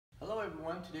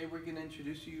everyone. Today we're going to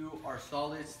introduce you our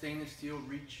solid stainless steel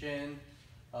reach-in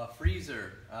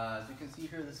freezer. As you can see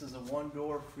here, this is a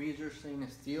one-door freezer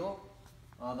stainless steel.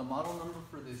 The model number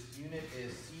for this unit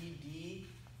is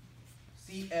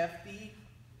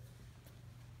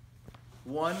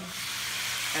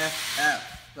CFD1FF.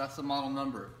 That's the model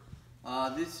number.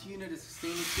 This unit is a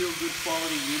stainless steel, good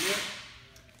quality unit.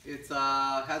 It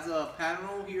has a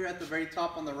panel here at the very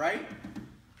top on the right.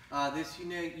 This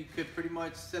unit, you could pretty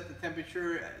much set the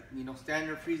temperature at,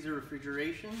 standard freezer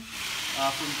refrigeration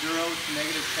from 0 to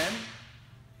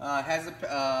 -10. Has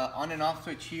a on and off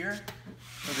switch here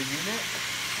for the unit.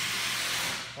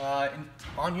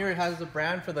 On here it has a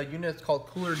brand for the unit. It's called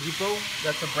Cooler Depot.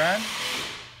 That's a brand.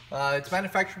 It's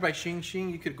manufactured by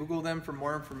Xing. You could Google them for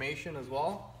more information as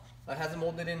well. It has a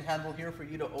molded in handle here for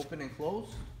you to open and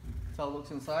close. That's how it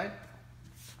looks inside.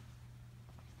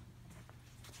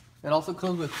 It also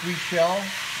comes with 3 shelves,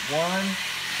 1,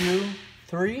 2,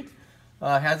 3.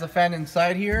 Has a fan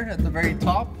inside here at the very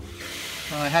top.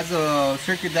 It has a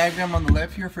circuit diagram on the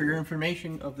left here for your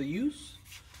information of the use.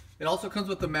 It also comes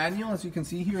with the manual. As you can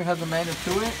see here, it has a manual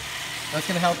to it. That's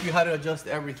going to help you how to adjust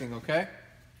everything, okay?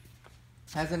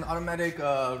 Has an automatic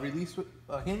release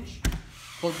hinge,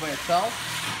 closed by itself.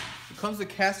 It comes with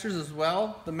casters as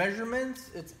well. The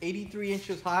measurements, it's 83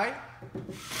 inches high.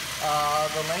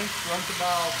 The length runs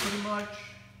about pretty much,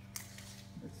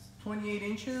 it's 28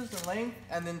 inches in length,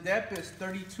 and then depth is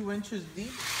 32 inches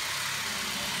deep.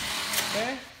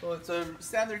 Okay, so it's a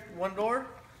standard one door.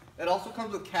 It also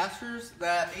comes with casters.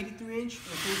 That 83 inch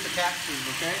includes the casters,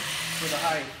 okay, for the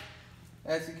height.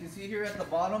 As you can see here at the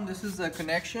bottom, this is a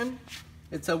connection.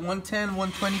 It's a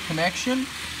 110/120 connection.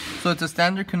 So it's a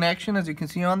standard connection, as you can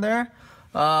see on there.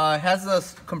 It has a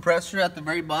compressor at the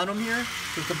very bottom here.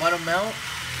 So it's the bottom mount.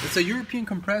 It's a European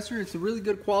compressor. It's a really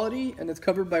good quality, and it's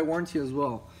covered by warranty as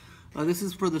well. This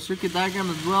is for the circuit diagram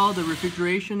as well, the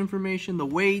refrigeration information, the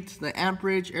weight, the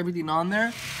amperage, everything on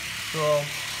there. So,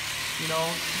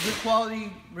 good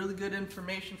quality, really good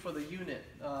information for the unit.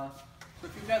 So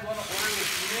if you guys want to order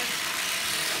this unit,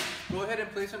 go ahead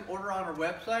and place an order on our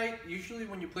website. Usually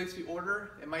when you place the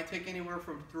order, it might take anywhere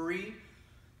from 3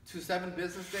 to 7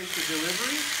 business days for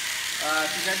delivery.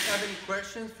 If you guys have any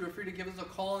questions, feel free to give us a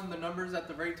call in the numbers at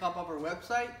the very top of our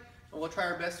website, and we'll try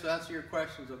our best to answer your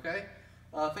questions, okay?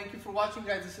 Thank you for watching,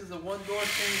 guys. This is a one-door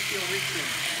stainless steel reach-in.